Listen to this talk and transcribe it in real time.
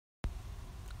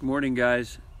Good morning,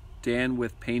 guys. Dan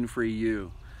with Pain Free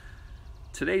You.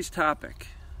 Today's topic: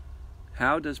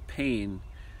 how does pain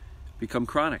become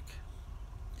chronic?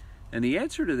 And the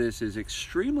answer to this is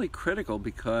extremely critical,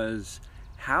 because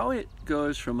how it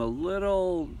goes from a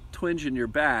little twinge in your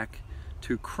back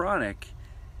to chronic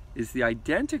is the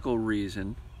identical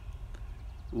reason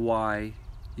why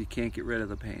you can't get rid of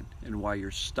the pain and why you're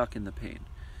stuck in the pain,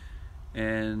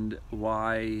 and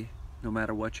why no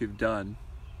matter what you've done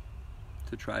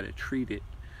to try to treat it,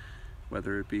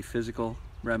 whether it be physical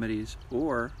remedies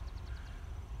or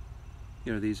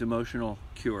these emotional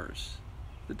cures,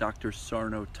 the Dr.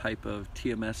 Sarno type of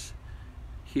TMS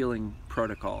healing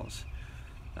protocols,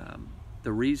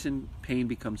 the reason pain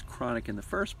becomes chronic in the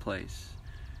first place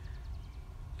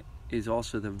is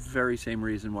also the very same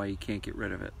reason why you can't get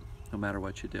rid of it no matter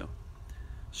what you do.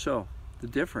 So the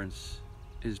difference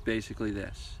is basically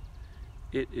this: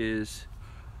 it is,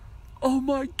 oh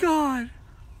my God,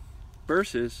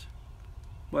 versus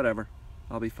whatever,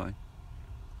 I'll be fine.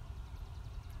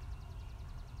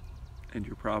 And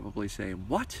you're probably saying,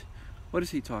 what? What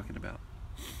is he talking about?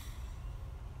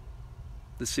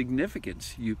 The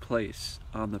significance you place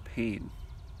on the pain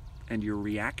and your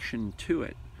reaction to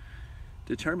it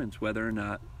determines whether or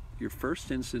not your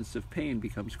first instance of pain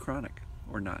becomes chronic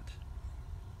or not.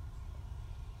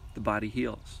 The body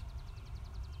heals.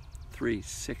 3,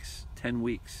 6, 10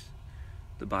 weeks,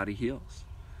 the body heals.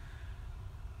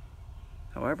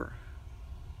 However,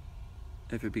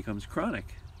 if it becomes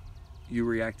chronic, you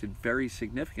reacted very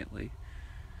significantly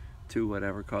to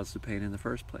whatever caused the pain in the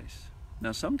first place.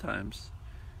 Now sometimes,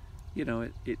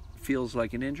 it feels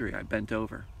like an injury. I bent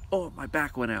over. Oh, my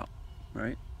back went out,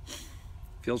 right?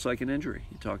 Feels like an injury.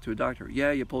 You talk to a doctor.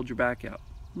 Yeah, you pulled your back out.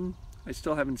 I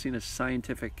still haven't seen a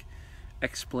scientific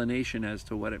explanation as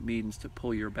to what it means to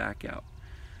pull your back out.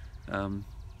 Dr.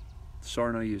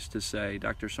 Sarno used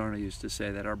to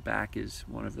say that our back is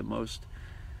one of the most,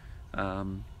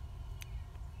 how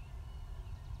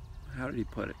did he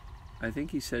put it? I think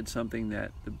he said something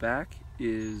that the back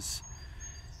is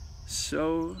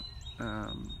so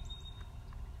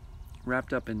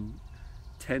wrapped up in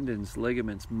tendons,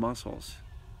 ligaments, muscles,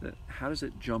 that how does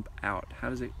it jump out? How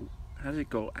does it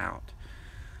go out?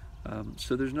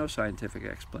 So there's no scientific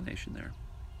explanation there.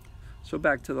 So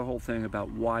back to the whole thing about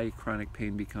why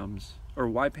pain becomes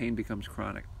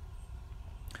chronic.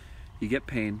 You get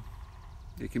pain,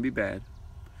 it can be bad,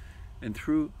 and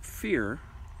through fear,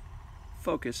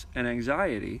 focus, and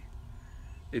anxiety,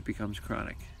 it becomes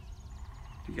chronic.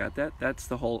 You got that? That's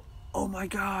the whole, oh my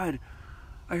God,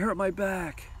 I hurt my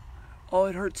back. Oh,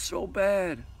 it hurts so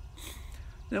bad.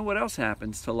 Then what else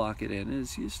happens to lock it in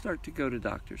is you start to go to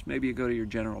doctors. Maybe you go to your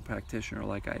general practitioner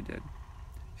like I did.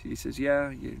 He says, yeah,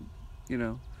 you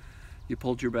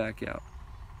pulled your back out.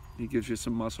 He gives you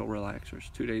some muscle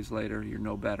relaxers. 2 days later, you're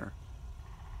no better.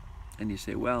 And you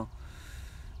say, well,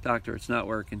 doctor, it's not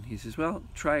working. He says, well,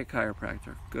 try a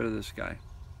chiropractor. Go to this guy.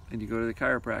 And you go to the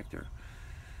chiropractor.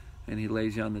 And he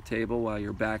lays you on the table while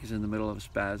your back is in the middle of a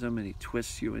spasm, and he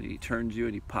twists you and he turns you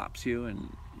and he pops you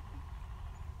and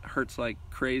hurts like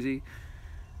crazy.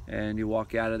 And you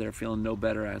walk out of there feeling no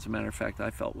better. As a matter of fact,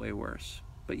 I felt way worse.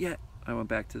 But yet, I went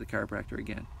back to the chiropractor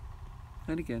again.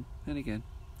 And again, and again,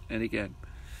 and again.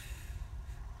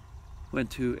 Went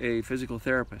to a physical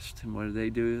therapist, and what did they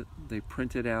do? They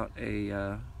printed out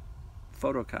a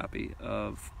photocopy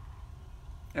of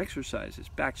exercises,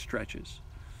 back stretches.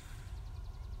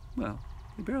 Well,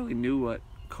 they barely knew what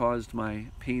caused my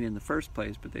pain in the first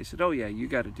place, but they said, oh yeah, you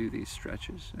got to do these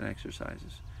stretches and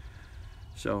exercises.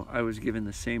 So I was given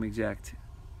the same exact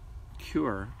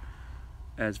cure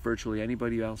as virtually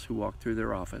anybody else who walked through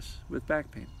their office with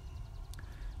back pain.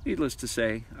 Needless to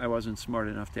say, I wasn't smart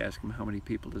enough to ask him how many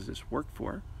people does this work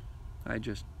for. I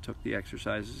just took the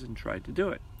exercises and tried to do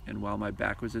it. And while my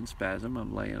back was in spasm,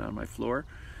 I'm laying on my floor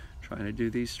trying to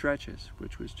do these stretches,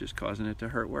 which was just causing it to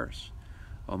hurt worse.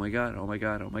 Oh my God, oh my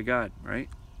God, oh my God, right?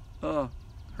 Oh,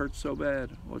 hurts so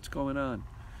bad. What's going on?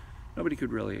 Nobody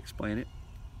could really explain it.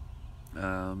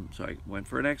 So I went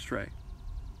for an x-ray.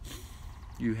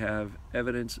 You have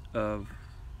evidence of,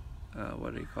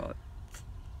 what do you call it?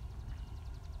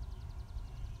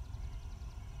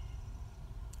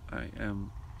 I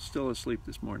am still asleep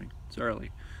this morning. It's early.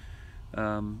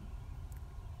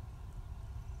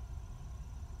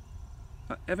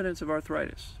 Evidence of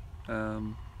arthritis.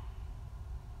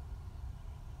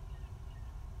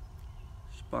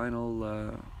 Spinal,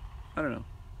 I don't know.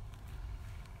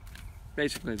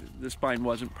 Basically, the spine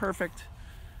wasn't perfect,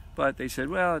 but they said,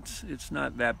 well, it's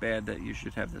not that bad that you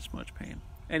should have this much pain.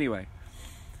 Anyway,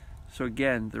 so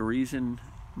again, the reason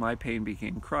my pain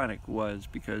became chronic was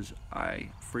because I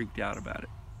freaked out about it.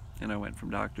 And I went from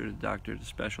doctor to doctor to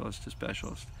specialist to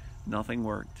specialist. Nothing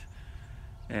worked.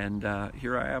 And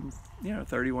here I am,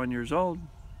 31 years old.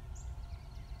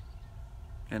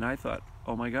 And I thought,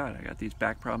 oh my God, I got these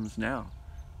back problems now.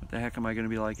 What the heck am I going to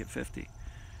be like at 50?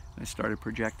 I started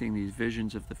projecting these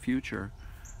visions of the future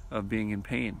of being in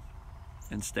pain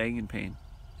and staying in pain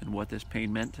and what this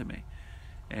pain meant to me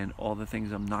and all the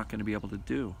things I'm not going to be able to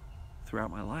do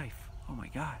throughout my life. Oh my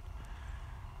God.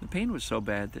 The pain was so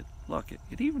bad that, look,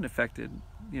 it even affected,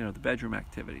 the bedroom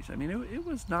activities. I mean, it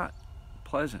was not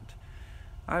pleasant.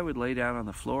 I would lay down on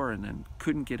the floor and then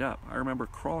couldn't get up. I remember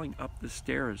crawling up the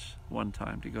stairs one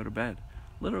time to go to bed,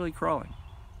 literally crawling,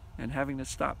 and having to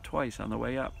stop twice on the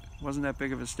way up. It wasn't that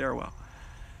big of a stairwell.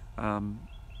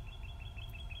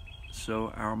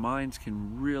 So our minds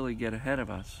can really get ahead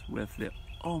of us with the,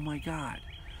 oh my God.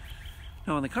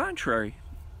 Now, on the contrary,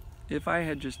 if I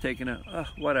had just taken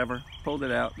whatever, pulled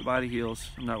it out, the body heals,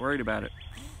 I'm not worried about it,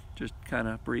 just kind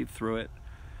of breathe through it,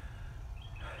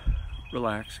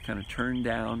 relax, kind of turn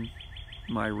down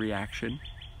my reaction,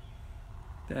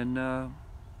 then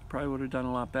probably would have done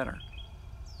a lot better.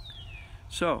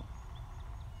 So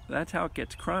that's how it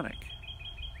gets chronic.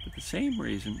 But the same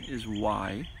reason is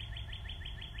why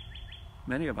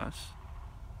many of us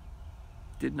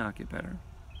did not get better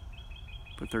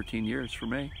for 13 years for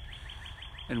me.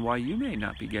 And why you may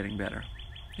not be getting better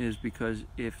is because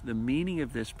if the meaning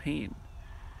of this pain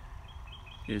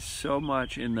is so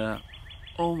much in the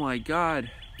oh my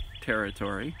God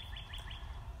territory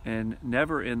and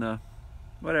never in the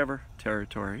whatever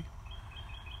territory,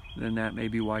 then that may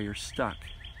be why you're stuck.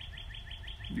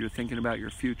 You're thinking about your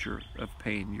future of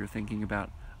pain. You're thinking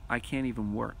about, I can't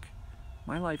even work.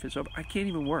 My life is over. I can't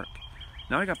even work.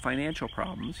 Now I got financial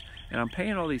problems, and I'm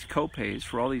paying all these co-pays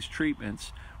for all these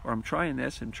treatments, or I'm trying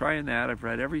this and trying that. I've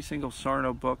read every single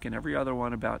Sarno book and every other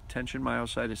one about tension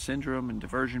myositis syndrome and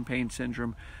diversion pain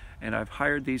syndrome, and I've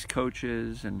hired these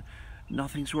coaches, and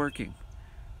nothing's working.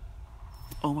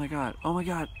 Oh my God, oh my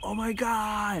God, oh my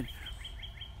God!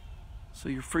 So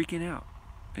you're freaking out,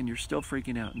 and you're still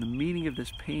freaking out, and the meaning of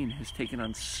this pain has taken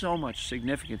on so much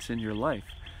significance in your life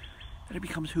that it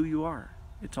becomes who you are.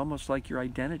 It's almost like your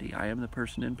identity. I am the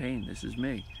person in pain. This is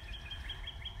me.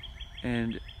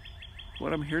 And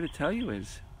what I'm here to tell you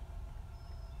is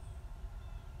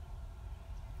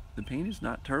the pain is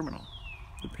not terminal.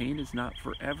 The pain is not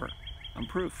forever. I'm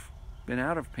proof. Been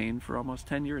out of pain for almost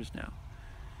 10 years now.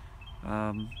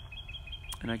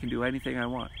 And I can do anything I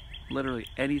want. Literally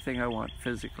anything I want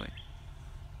physically.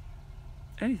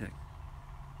 Anything.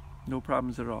 No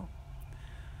problems at all.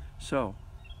 So,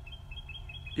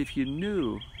 if you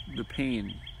knew the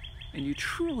pain, and you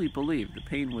truly believed the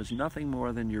pain was nothing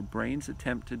more than your brain's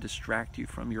attempt to distract you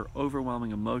from your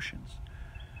overwhelming emotions,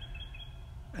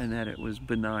 and that it was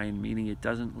benign, meaning it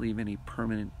doesn't leave any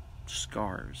permanent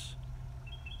scars,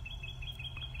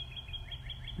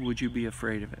 would you be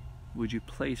afraid of it? Would you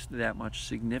place that much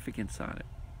significance on it?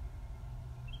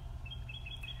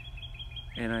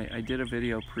 And I did a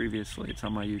video previously, it's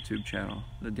on my YouTube channel,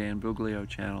 the Dan Buglio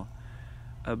channel,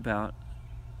 about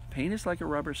pain is like a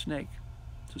rubber snake.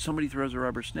 So somebody throws a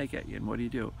rubber snake at you, and what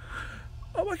do?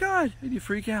 Oh my God! And you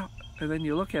freak out. And then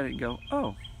you look at it and go,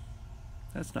 oh,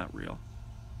 that's not real.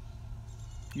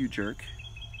 You jerk,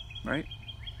 right?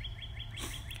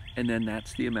 And then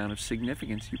that's the amount of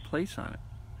significance you place on it.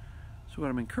 So what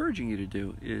I'm encouraging you to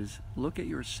do is look at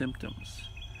your symptoms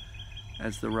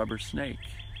as the rubber snake,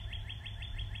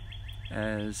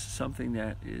 as something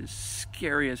that is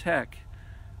scary as heck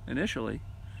initially,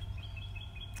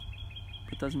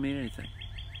 but doesn't mean anything.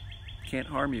 Can't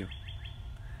harm you.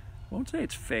 I won't say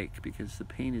it's fake because the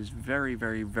pain is very,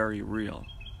 very, very real,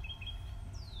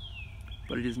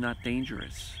 but it is not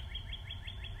dangerous.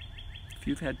 If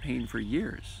you've had pain for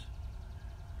years,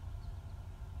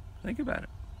 think about it.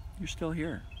 You're still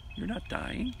here. You're not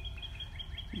dying.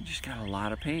 You just got a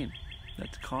lot of pain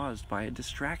that's caused by a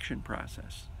distraction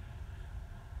process.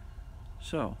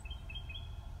 So,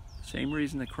 same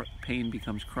reason that pain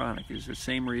becomes chronic is the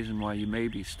same reason why you may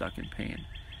be stuck in pain.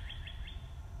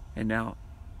 And now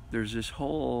there's this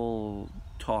whole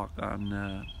talk on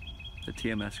the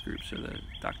TMS groups, or the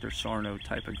Dr. Sarno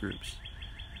type of groups.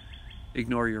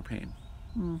 Ignore your pain.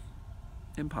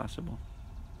 Impossible.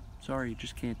 Sorry, you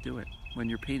just can't do it. When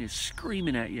your pain is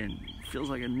screaming at you and feels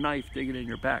like a knife digging in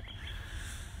your back.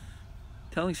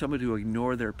 Telling someone to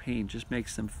ignore their pain just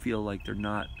makes them feel like they're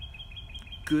not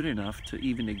good enough to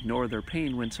even ignore their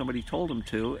pain when somebody told them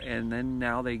to, and then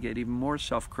now they get even more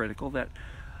self-critical that,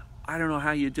 I don't know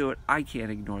how you do it, I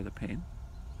can't ignore the pain.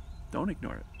 Don't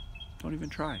ignore it. Don't even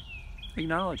try.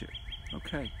 Acknowledge it.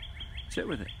 Okay. Sit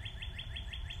with it.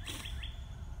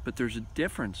 But there's a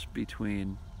difference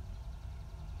between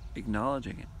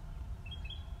acknowledging it,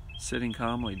 sitting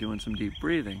calmly, doing some deep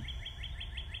breathing,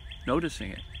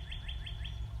 noticing it,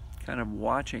 kind of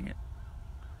watching it,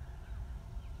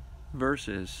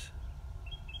 versus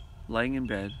laying in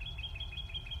bed,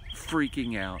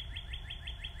 freaking out,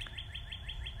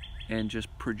 and just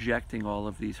projecting all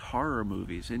of these horror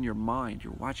movies in your mind.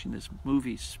 You're watching this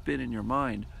movie spin in your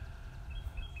mind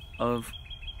of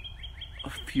a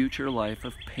future life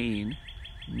of pain,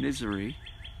 misery,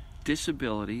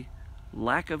 disability,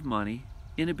 lack of money,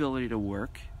 inability to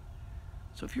work.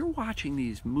 So if you're watching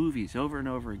these movies over and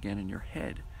over again in your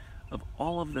head of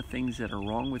all of the things that are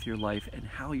wrong with your life and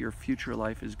how your future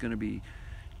life is going to be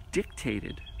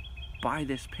dictated by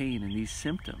this pain and these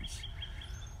symptoms,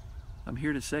 I'm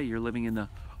here to say you're living in the,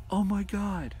 oh my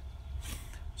God.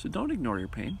 So don't ignore your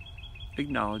pain.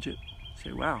 Acknowledge it.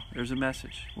 Say, wow, there's a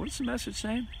message. What is the message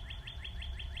saying?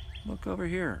 Look over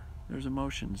here. There's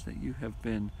emotions that you have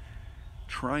been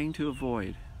trying to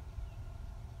avoid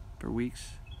for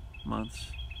weeks,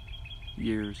 months,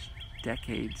 years,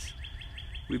 decades.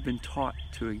 We've been taught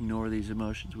to ignore these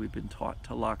emotions. We've been taught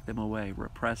to lock them away,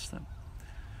 repress them.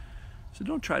 So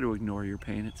don't try to ignore your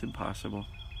pain. It's impossible.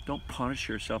 Don't punish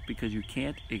yourself because you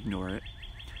can't ignore it.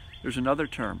 There's another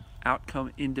term,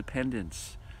 outcome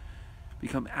independence.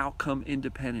 Become outcome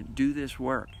independent. Do this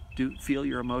work. Feel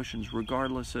your emotions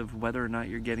regardless of whether or not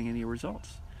you're getting any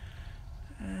results.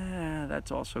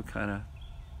 That's also kind of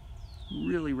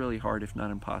really, really hard, if not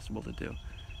impossible to do.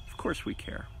 Of course we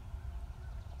care.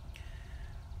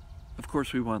 Of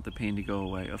course we want the pain to go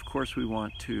away. Of course we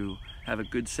want to have a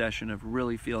good session of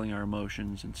really feeling our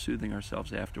emotions and soothing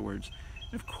ourselves afterwards.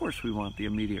 And of course we want the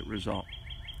immediate result.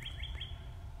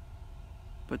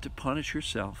 But to punish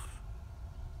yourself,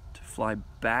 to fly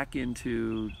back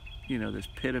into, this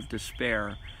pit of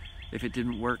despair if it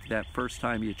didn't work that first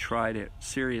time you tried it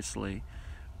seriously,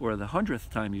 or the 100th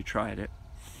time you tried it,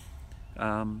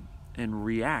 and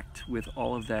react with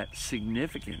all of that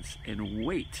significance and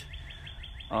weight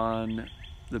on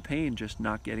the pain just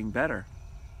not getting better,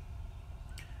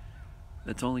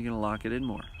 that's only going to lock it in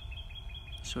more.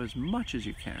 So as much as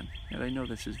you can, and I know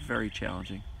this is very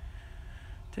challenging,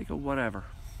 take a whatever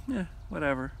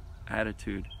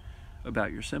attitude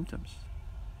about your symptoms,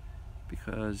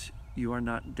 because you are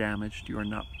not damaged, you are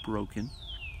not broken.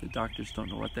 The doctors don't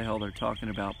know what the hell they're talking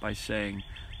about by saying,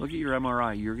 look at your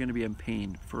MRI, you're going to be in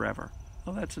pain forever.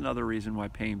 Well, that's another reason why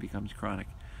pain becomes chronic,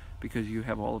 because you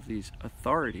have all of these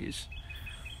authorities,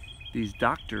 these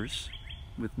doctors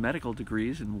with medical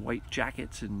degrees and white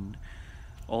jackets and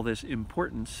all this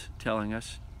importance telling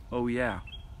us, oh yeah,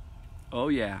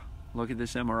 look at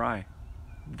this MRI.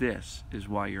 This is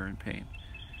why you're in pain.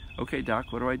 Okay, doc,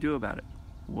 what do I do about it?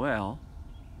 Well,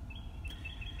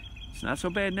 it's not so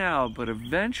bad now, but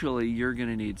eventually you're going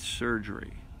to need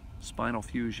surgery. Spinal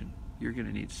fusion. You're going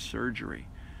to need surgery.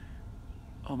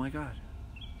 Oh my God.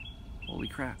 Holy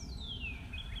crap.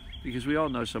 Because we all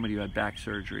know somebody who had back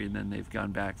surgery and then they've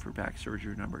gone back for back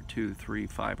surgery number 2, 3,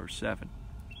 5, or 7,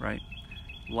 right?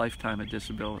 Lifetime of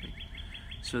disability.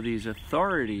 So these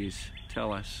authorities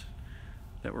tell us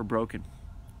that we're broken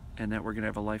and that we're going to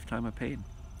have a lifetime of pain.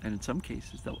 And in some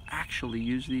cases, they'll actually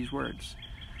use these words.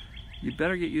 You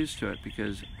better get used to it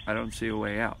because I don't see a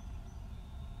way out.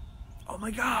 Oh my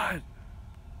God!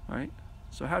 Right?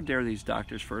 So how dare these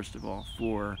doctors, first of all,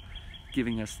 for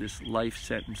giving us this life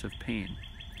sentence of pain?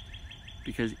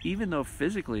 Because even though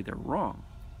physically they're wrong,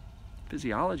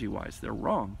 physiology-wise they're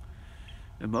wrong,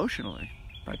 emotionally,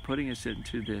 by putting us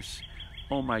into this,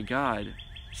 oh my God,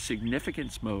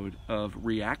 significance mode of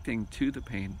reacting to the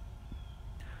pain,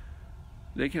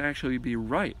 they can actually be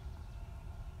right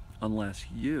unless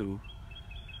you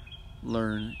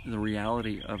learn the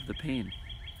reality of the pain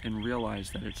and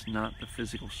realize that it's not the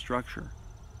physical structure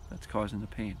that's causing the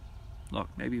pain. Look,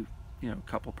 maybe a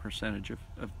couple percentage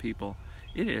of people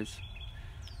it is,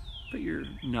 but you're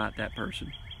not that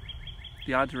person.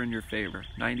 The odds are in your favor,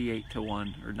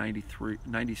 98-1 or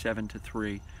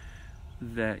 97-3,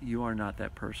 that you are not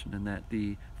that person, and that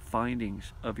the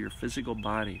findings of your physical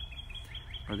body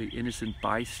are the innocent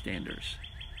bystanders.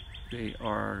 They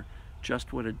are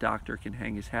just what a doctor can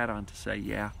hang his hat on to say,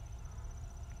 yeah,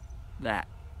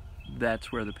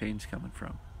 that's where the pain's coming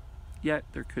from. Yet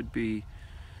there could be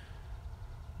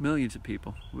millions of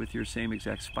people with your same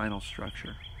exact spinal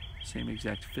structure, same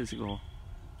exact physical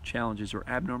challenges or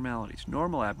abnormalities,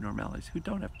 normal abnormalities, who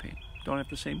don't have pain, don't have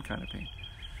the same kind of pain,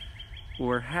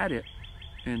 or had it,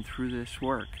 and through this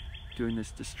work, doing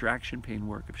this distraction pain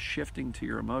work of shifting to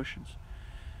your emotions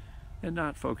and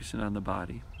not focusing on the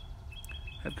body,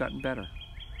 have gotten better.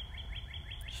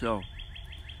 So,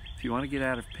 If you want to get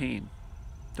out of pain,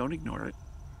 don't ignore it.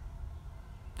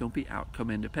 Don't be outcome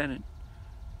independent.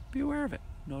 Be aware of it.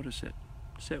 Notice it.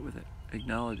 Sit with it.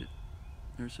 Acknowledge it.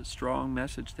 There's a strong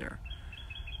message there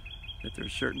that there are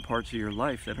certain parts of your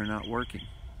life that are not working.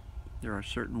 There are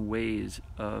certain ways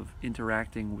of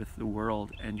interacting with the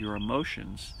world and your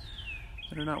emotions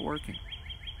that are not working.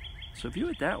 So view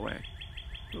it that way.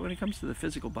 But when it comes to the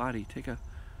physical body, take a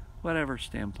whatever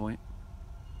standpoint.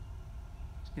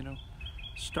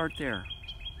 Start there.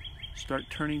 Start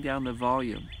turning down the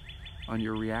volume on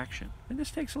your reaction. And this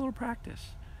takes a little practice.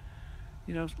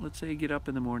 Let's say you get up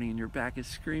in the morning and your back is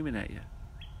screaming at you.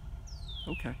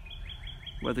 Okay.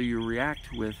 Whether you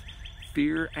react with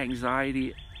fear,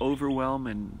 anxiety, overwhelm,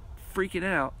 and freaking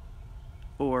out,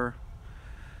 or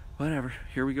whatever,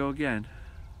 here we go again.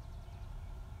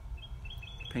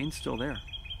 Pain's still there.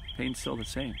 Pain's still the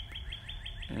same.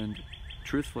 And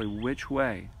truthfully, which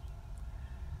way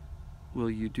will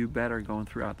you do better going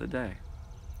throughout the day?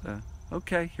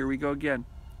 Okay, here we go again.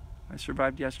 I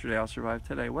survived yesterday, I'll survive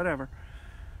today, whatever.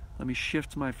 Let me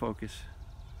shift my focus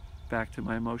back to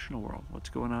my emotional world. What's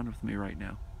going on with me right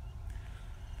now?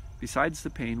 Besides the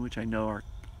pain, which I know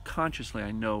consciously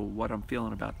I know what I'm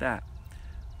feeling about that,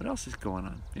 what else is going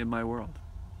on in my world?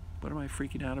 What am I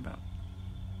freaking out about?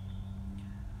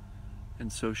 And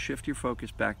so shift your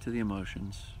focus back to the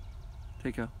emotions.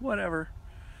 Take a whatever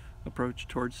approach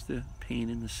towards the pain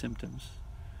and the symptoms.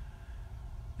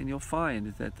 And you'll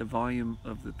find that the volume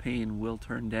of the pain will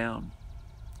turn down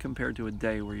compared to a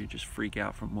day where you just freak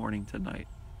out from morning to night.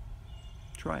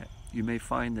 Try it. You may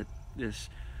find that this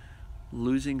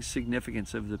losing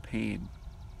significance of the pain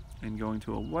and going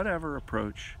to a whatever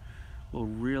approach will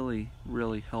really,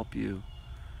 really help you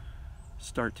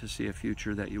start to see a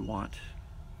future that you want.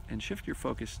 And shift your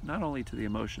focus not only to the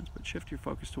emotions, but shift your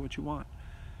focus to what you want.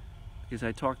 Because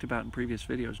I talked about in previous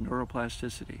videos,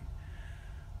 neuroplasticity.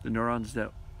 The neurons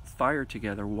that fire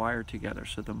together, wire together.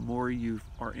 So the more you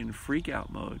are in freak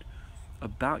out mode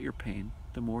about your pain,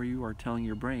 the more you are telling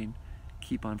your brain,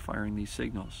 keep on firing these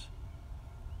signals.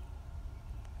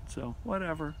 So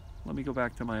whatever, let me go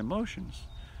back to my emotions.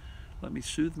 Let me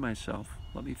soothe myself.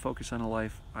 Let me focus on a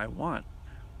life I want.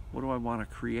 What do I want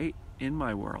to create in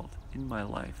my world, in my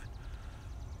life?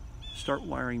 Start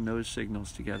wiring those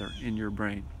signals together in your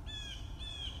brain.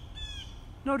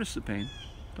 Notice the pain.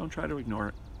 Don't try to ignore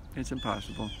it. It's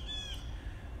impossible.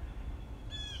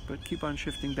 But keep on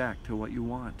shifting back to what you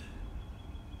want.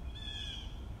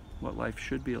 What life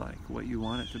should be like. What you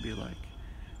want it to be like.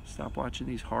 Stop watching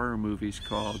these horror movies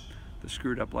called The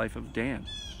Screwed Up Life of Dan.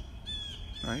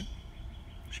 Right?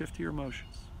 Shift to your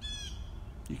emotions.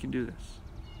 You can do this.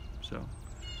 So,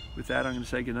 with that, I'm going to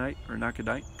say good night, or not good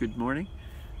night, good morning.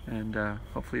 And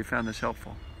hopefully you found this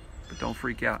helpful. But don't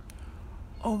freak out.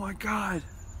 Oh my God!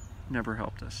 Never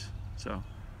helped us. So,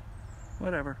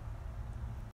 whatever.